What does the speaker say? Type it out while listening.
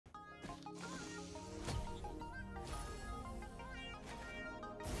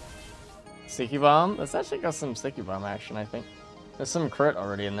Sticky Bomb. Let's actually got some Sticky Bomb action, I think. There's some crit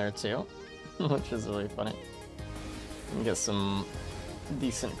already in there too, which is really funny. You can get some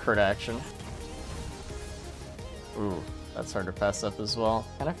decent crit action. Ooh, that's hard to pass up as well.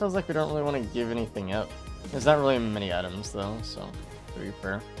 Kinda feels like we don't really want to give anything up. There's not really many items though, so to be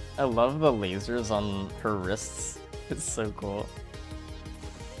fair. I love the lasers on her wrists. It's so cool.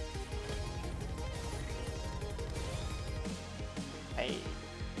 I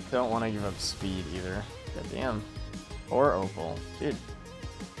don't want to give up speed either. God damn. Or opal. Dude.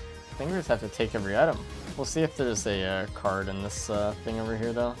 Fingers have to take every item. We'll see if there's a card in this thing over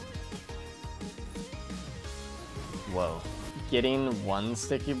here though. Whoa. Getting one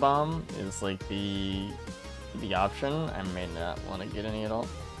sticky bomb is like the option. I may not want to get any at all.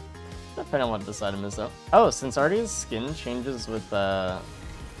 Depending on what this item is though. Oh, since Artie's skin changes with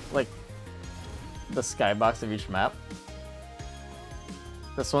like the skybox of each map,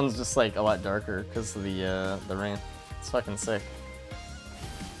 this one's just like a lot darker because of the rain. It's fucking sick.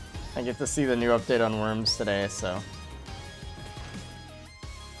 I get to see the new update on worms today, so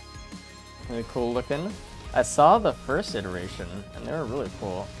really cool looking. I saw the first iteration and they were really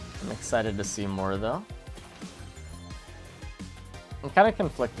cool. I'm excited to see more though. I'm kind of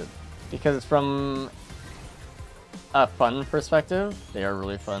conflicted because from a fun perspective, they are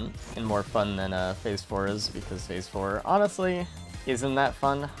really fun and more fun than Phase 4 is, because Phase 4 honestly isn't that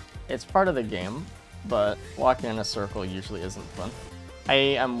fun. It's part of the game, but walking in a circle usually isn't fun. I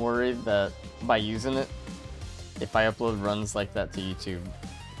am worried that by using it, if I upload runs like that to YouTube,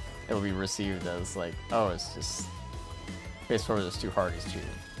 it will be received as like, oh, it's just Phase 4 is just too hard, he's cheating.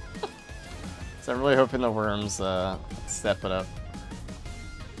 So I'm really hoping the worms step it up.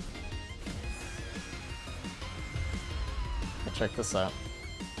 Check this out.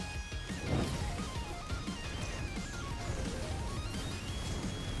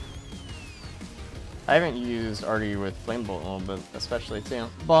 I haven't used Artie with Flame Bolt in a little bit, especially too.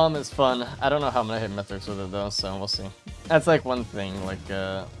 Bomb is fun. I don't know how I'm gonna hit Mythics with it though, so we'll see. That's like one thing, like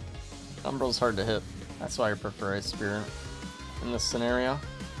Umbral's hard to hit. That's why I prefer Ice Spirit in this scenario.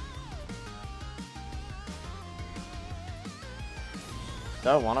 Do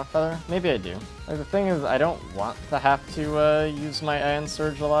I want a feather? Maybe I do. Like, the thing is, I don't want to have to use my Ion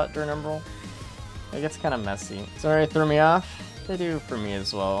Surge a lot during Umbral. It gets kind of messy. Sorry, threw me off. They do for me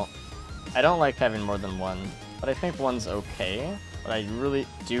as well. I don't like having more than one, but I think one's okay. But I really...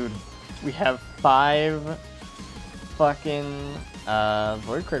 Dude, we have 5 fucking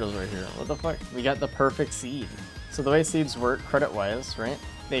Void Cradles right here. What the fuck? We got the perfect seed. So the way seeds work, credit-wise, right?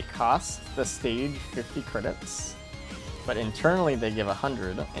 They cost the stage 50 credits. But internally they give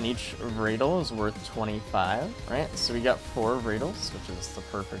 100, and each Vradle is worth 25, right? So we got 4 Vradles, which is the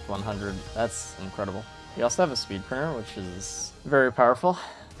perfect 100. That's incredible. We also have a speed printer, which is very powerful.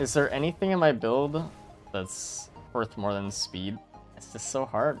 Is there anything in my build that's worth more than speed? It's just so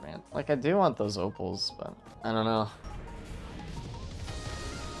hard, man. Like, I do want those opals, but I don't know.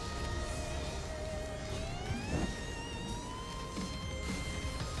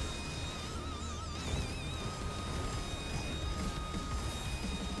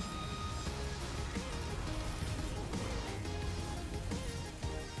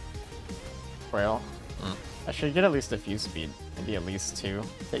 Quail. I should get at least a few speed. Maybe at least 2.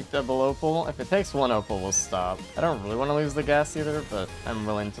 Take double opal. If it takes 1 opal, we'll stop. I don't really want to lose the gas either, but I'm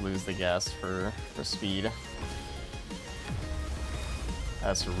willing to lose the gas for speed.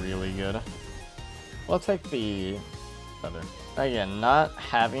 That's really good. We'll take the feather. Again, not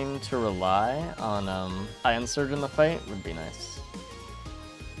having to rely on Ion Surge in the fight would be nice.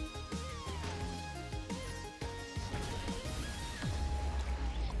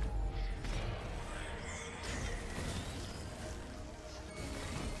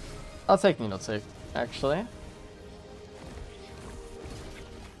 I'll take Needle Tick, actually.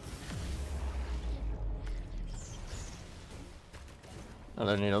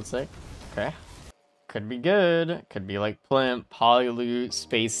 Another Needle Tick. Okay. Could be good. Could be like Plimp, Polyloot,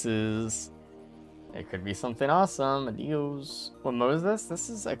 Spaces. It could be something awesome. Adios. What mode is this? This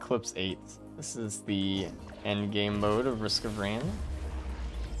is Eclipse 8. This is the end game mode of Risk of Rain.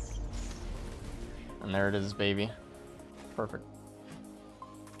 And there it is, baby. Perfect.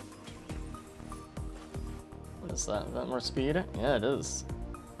 What is that? Is that more speed? Yeah, it is.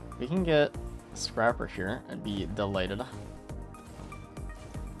 If we can get a Scrapper here, I'd be delighted.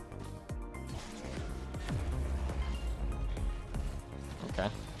 Okay.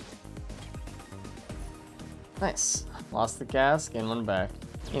 Nice. Lost the gas, gain 1 back.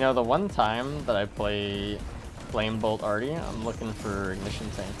 You know, the one time that I play Flame Bolt Artie, I'm looking for ignition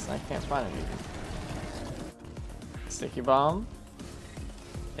tanks, and I can't find any. Sticky Bomb.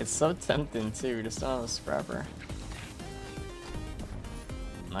 It's so tempting too, just don't have a scrapper.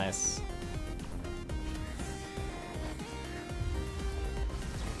 Nice.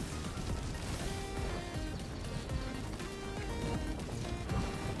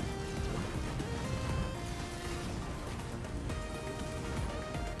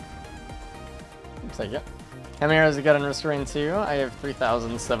 Take it. How many arrows you got in Restrain 2? I have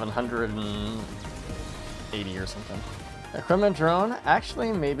 3,780 or something. Equipment drone?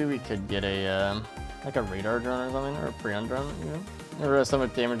 Actually, maybe we could get a, like a radar drone or something, or a Prion drone, you know? Or so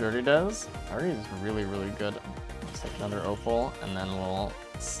much damage Artie does. Artie is really, really good. Let's take another opal, and then we'll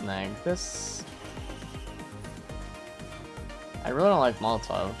snag this. I really don't like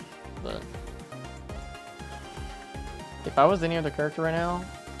Molotov, but... if I was any other character right now,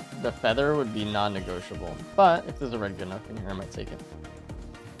 the feather would be non-negotiable. But if there's a red good enough in here, I might take it.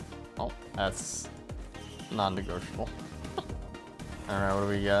 Oh, that's non-negotiable. Alright, what do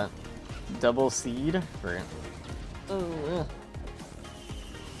we got? Double seed? Great. Oh, yeah.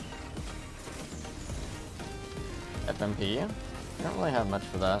 FMP? I don't really have much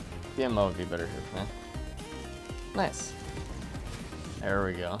for that. DMO would be better here for me. Nice. There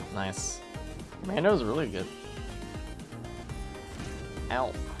we go. Nice. Mando's really good.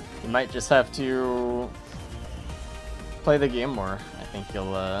 Ow. You might just have to play the game more. I think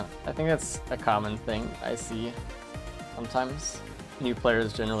you'll, I think that's a common thing I see sometimes. New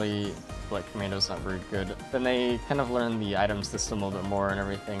players generally, like Commando's not very good. Then they kind of learn the item system a little bit more and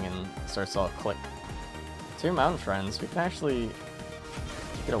everything, and it starts to all click. 2 mountain shrines. We can actually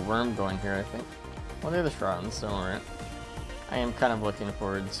get a worm going here, I think. Well, the other shrines, don't worry. I am kind of looking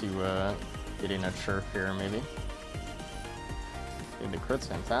forward to getting a chirp here, maybe. Dude, the crit's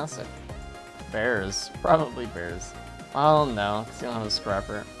fantastic. Bears. Probably bears. Oh no, because you don't have a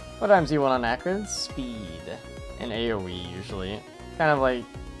scrapper. What items do you want on Acrid? Speed. And AoE, usually. Kind of like,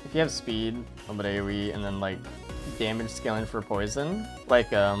 if you have speed, a little bit AoE, and then like damage scaling for poison.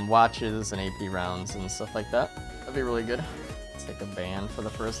 Like watches and AP rounds and stuff like that. That'd be really good. Let's take a ban for the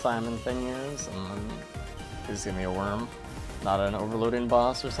first time in 10 years, and then just give me a worm. Not an overloading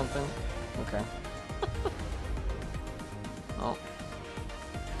boss or something. Okay. Oh.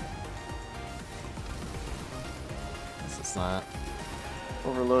 It's not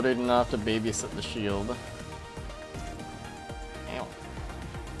overloaded enough to babysit the shield. Ow.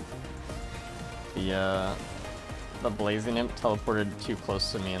 The blazing imp teleported too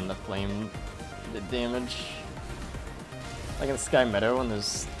close to me and the flame did damage. Like in Sky Meadow when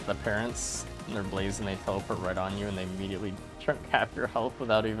there's the parents and they're blazing, they teleport right on you and they immediately trunk half your health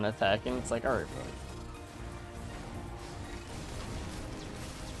without even attacking. It's like, alright, buddy.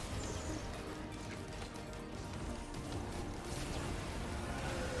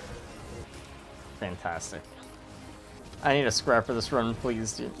 Fantastic. I need a scrap for this run,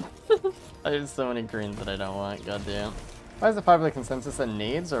 please, dude. I have so many greens that I don't want, goddamn. Why is the popular consensus that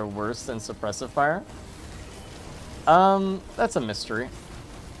nades are worse than suppressive fire? That's a mystery.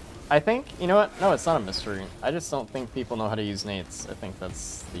 I think, you know what? No, it's not a mystery. I just don't think people know how to use nades. I think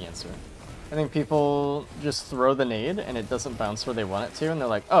that's the answer. I think people just throw the nade and it doesn't bounce where they want it to, and they're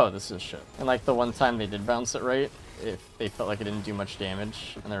like, oh, this is shit. And like the one time they did bounce it right, if they felt like it didn't do much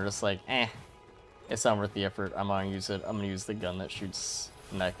damage, and they're just like, eh. It's not worth the effort. I'm gonna use it. I'm gonna use the gun that shoots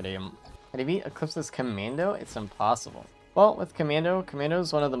Macadam. Can he beat Eclipse's Commando? It's impossible. Well, with Commando, Commando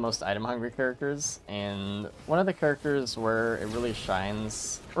is one of the most item-hungry characters, and one of the characters where it really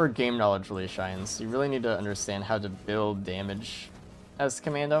shines, or game knowledge really shines. You really need to understand how to build damage as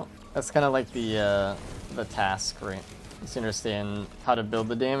Commando. That's kind of like the task, right? Once you understand how to build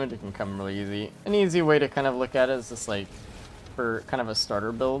the damage, it can come really easy. An easy way to kind of look at it is just like, for kind of a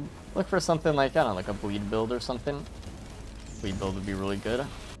starter build, look for something like, I don't know, like a bleed build or something. Bleed build would be really good. I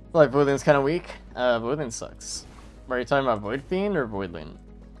feel like Voidling's kind of weak. Voidling sucks. Are you talking about Void Fiend or Voidling?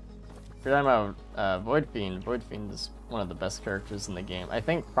 If you're talking about Void Fiend is one of the best characters in the game. I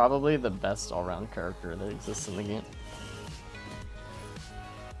think probably the best all-round character that exists in the game.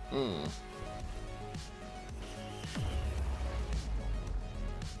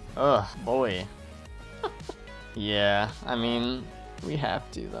 Ugh, boy. Yeah, I mean, we have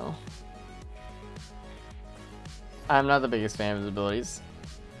to, though. I'm not the biggest fan of his abilities.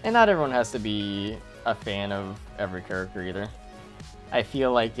 And not everyone has to be a fan of every character, either. I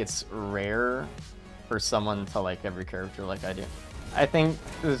feel like it's rare for someone to like every character like I do. I think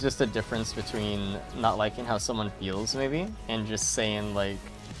there's just a difference between not liking how someone feels, maybe, and just saying, like,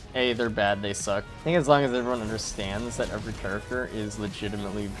 hey, they're bad, they suck. I think as long as everyone understands that every character is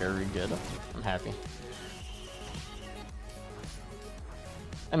legitimately very good, I'm happy.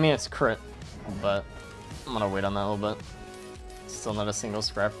 I mean, it's crit, but I'm gonna wait on that a little bit. Still not a single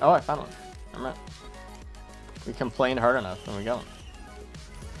scrap. Oh, I found one. Never mind. We complained hard enough, and we got one.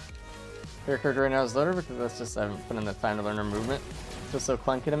 Favorite card right now is Loader because that's just I haven't put in the time to learn her movement. It's just so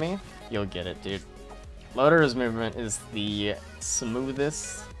clunky to me. You'll get it, dude. Loader's movement is the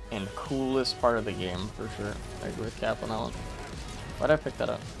smoothest and coolest part of the game, for sure. I agree with Cap on that one. Why'd I pick that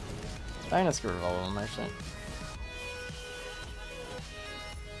up? I'm gonna screw with all of them, actually.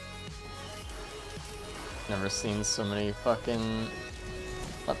 Never seen so many fucking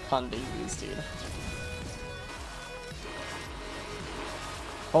daisies, dude.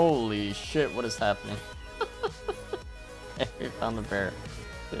 Holy shit, what is happening? Hey, we found the bear.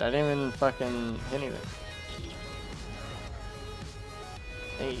 Dude, I didn't even fucking hit anything.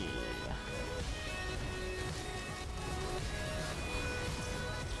 Hey.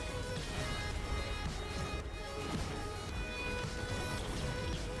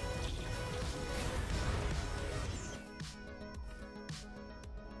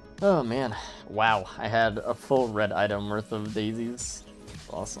 Oh man, wow, I had a full red item worth of daisies.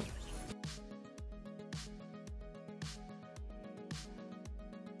 Awesome.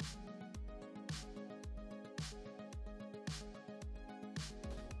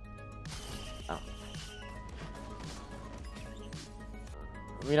 Oh.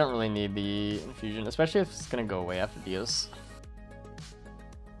 We don't really need the infusion, especially if it's gonna go away after Dios.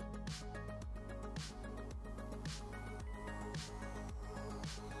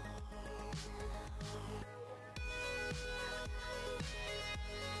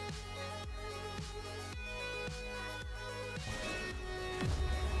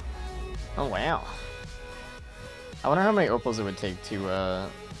 Oh wow. I wonder how many opals it would take to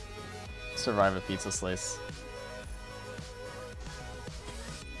survive a pizza slice.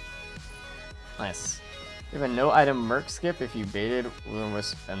 Nice. You have a no item merc skip if you baited Will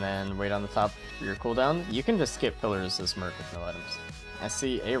Wisp and then wait on the top for your cooldown. You can just skip pillars as merc with no items. I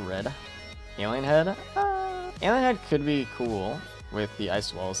see a red alien head. Alien head could be cool with the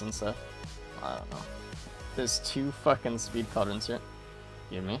ice walls and stuff. I don't know. There's 2 fucking speed cauldrons here.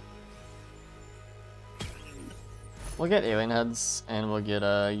 Give me. We'll get alien heads, and we'll get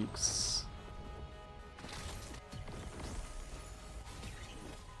ukes.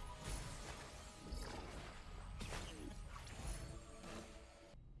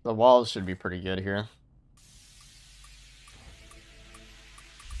 The walls should be pretty good here.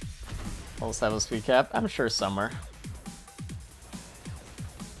 We'll have a speed cap, I'm sure somewhere.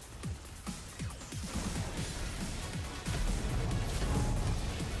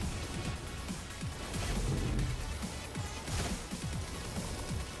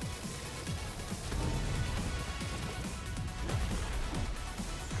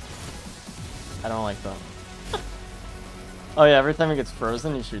 I don't like them. Oh yeah, every time he gets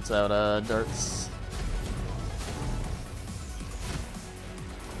frozen, he shoots out darts.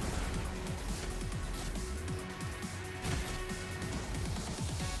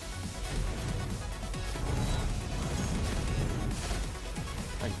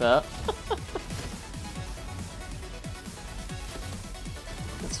 Like that.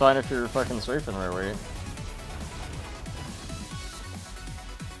 It's fine if you're fucking strafing right away.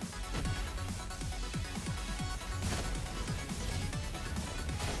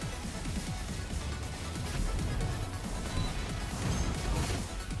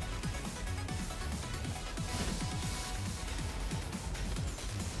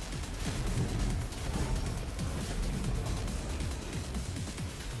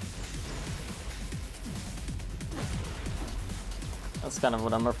 That's kind of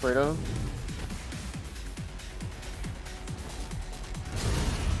what I'm afraid of.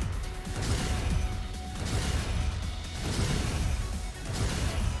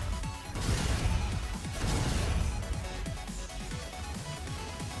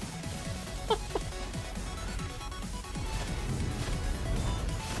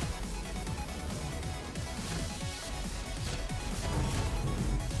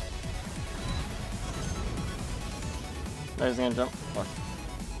 He's gonna jump. Fuck.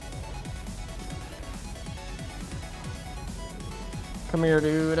 Come here,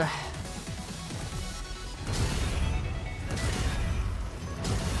 dude.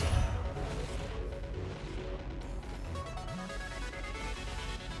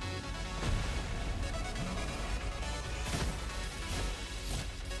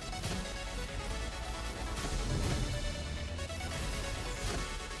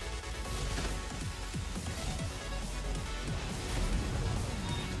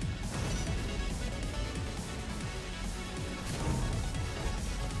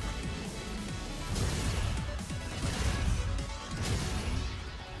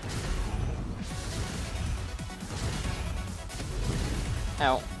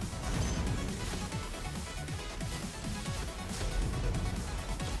 Ow.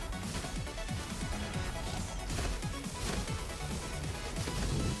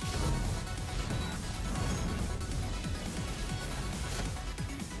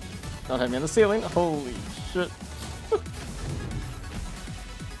 Don't hit me on the ceiling. Holy shit.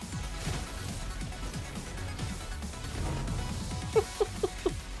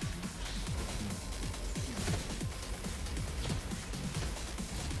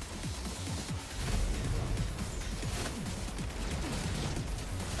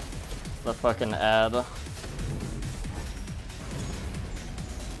 The fucking ad.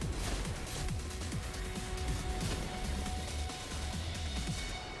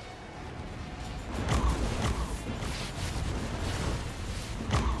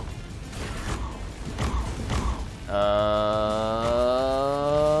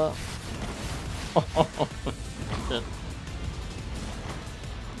 Shit.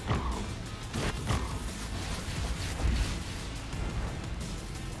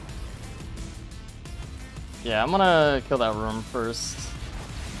 Yeah, I'm gonna kill that room first,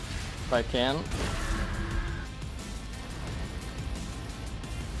 if I can.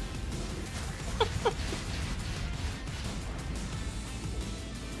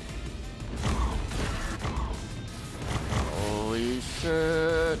 Holy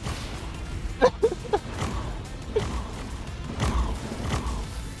shit.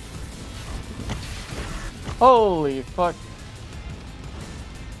 Holy fuck.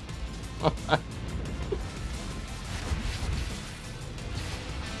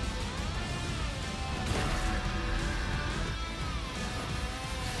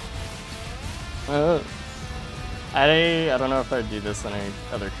 I don't know if I'd do this on any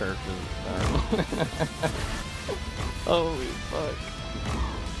other characters. Holy fuck.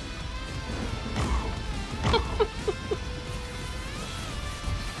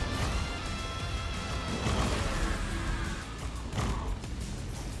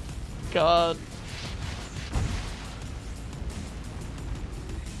 God.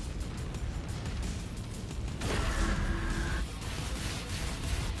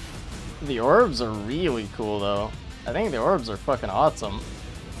 The orbs are really cool though. I think the orbs are fucking awesome.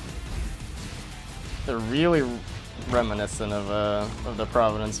 They're really reminiscent of the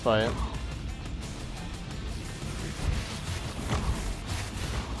Providence fight.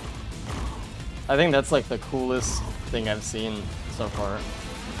 I think that's like the coolest thing I've seen so far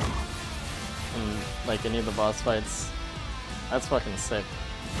in like any of the boss fights. That's fucking sick.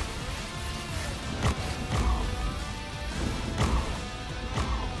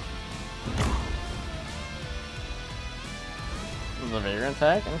 The Vagrant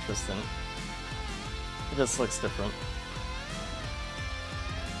tag? Interesting. It just looks different.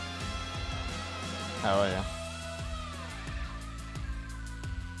 Oh yeah.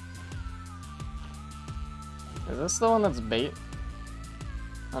 Is this the one that's bait?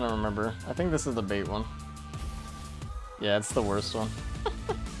 I don't remember. I think this is the bait one. Yeah, it's the worst one.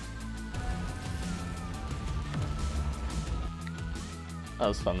 That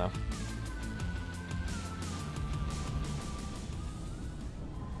was fun though.